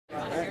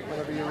right,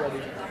 whenever you're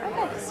ready.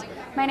 Perfect.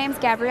 My name's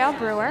Gabrielle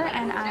Brewer,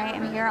 and I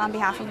am here on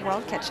behalf of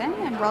World Kitchen.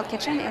 And World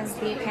Kitchen is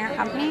the parent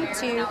company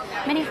to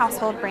many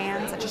household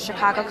brands such as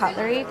Chicago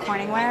Cutlery,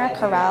 Corningware,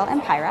 Corelle,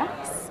 and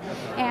Pyrex.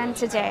 And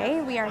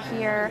today we are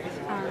here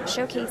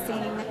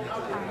showcasing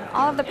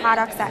all of the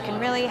products that can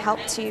really help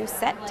to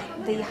set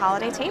the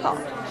holiday table.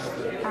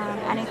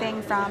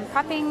 Anything from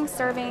prepping,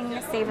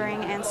 serving,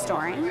 savoring, and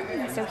storing.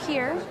 And so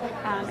here,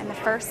 in the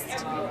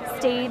first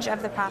stage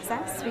of the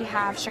process, we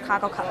have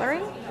Chicago Cutlery,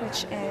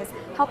 which is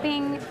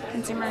helping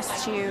consumers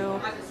to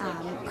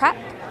prep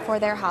for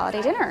their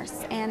holiday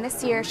dinners. And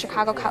this year,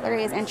 Chicago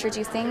Cutlery is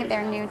introducing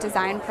their new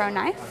Design Pro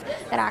knife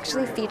that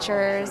actually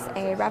features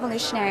a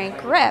revolutionary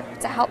grip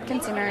to help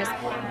consumers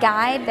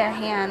guide their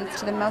hands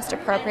to the most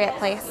appropriate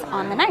place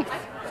on the knife.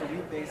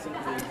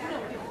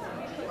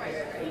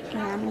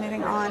 And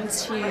moving on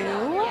to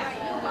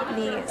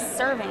the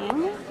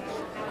serving,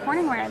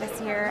 Corningware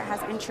this year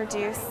has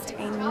introduced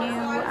a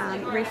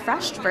new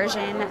refreshed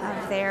version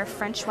of their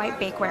French white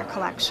bakeware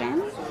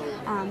collection.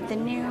 The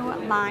new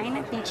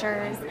line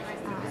features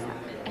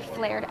a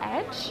flared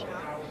edge,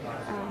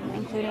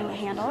 including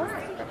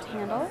ripped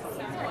handles,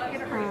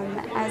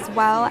 as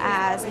well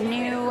as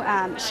new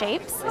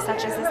shapes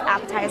such as this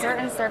appetizer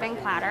and serving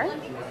platter.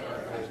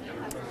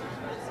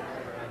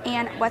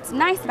 And what's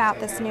nice about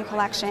this new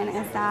collection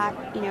is that,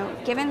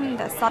 given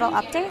the subtle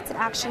updates, it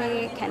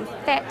actually can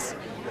fit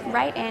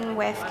right in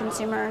with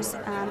consumers'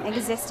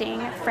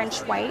 existing French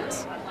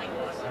white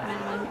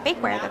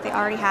bakeware that they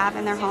already have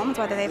in their homes,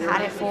 whether they've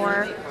had it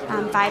for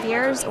 5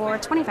 years or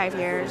 25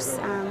 years.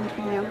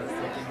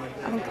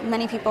 I think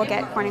many people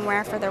get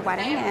Corningware for their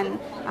wedding, and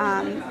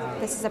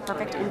this is a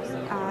perfect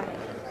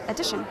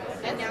addition.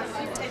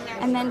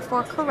 And then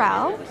for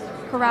Corelle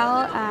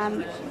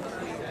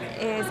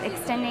is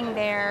extending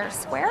their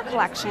square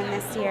collection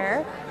this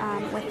year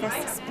with this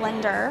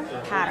Splendor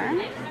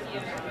pattern.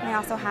 They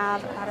also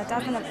have about a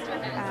dozen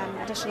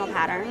additional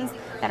patterns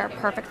that are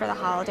perfect for the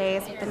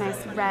holidays with the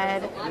nice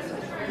red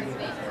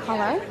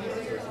color.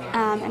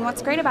 And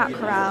what's great about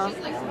Corelle,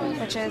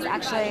 which is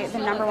actually the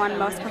 #1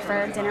 most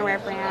preferred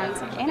dinnerware brand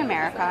in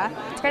America,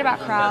 what's great about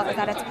Corelle is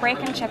that it's break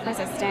and chip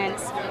resistant,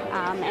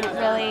 and it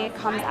really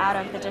comes out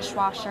of the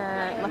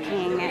dishwasher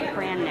looking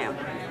brand new.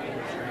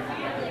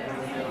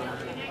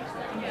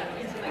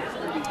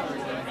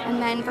 And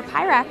then for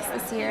Pyrex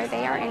this year,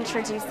 they are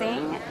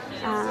introducing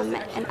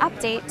an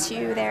update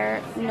to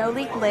their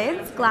no-leak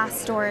lids glass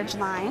storage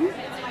line.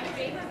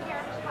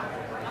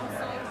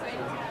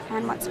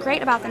 And what's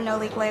great about the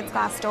no-leak lids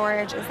glass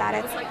storage is that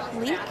it's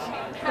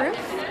leak-proof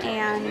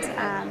and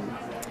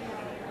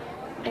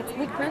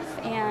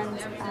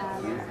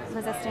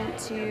resistant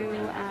to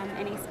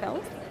any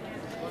spills.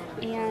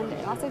 And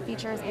it also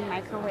features a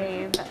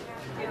microwave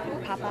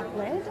pop-up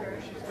lid.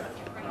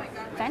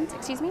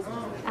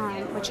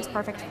 Which is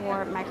perfect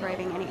for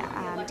microwaving any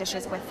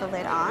dishes with the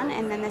lid on.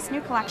 And then this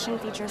new collection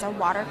features a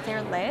water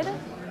clear lid,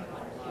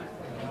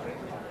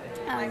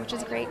 which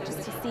is great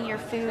just to see your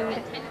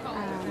food.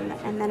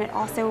 And then it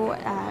also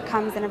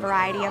comes in a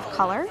variety of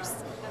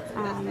colors,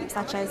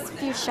 such as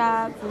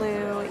fuchsia,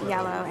 blue,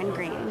 yellow, and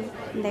green.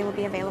 And they will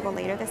be available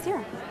later this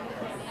year.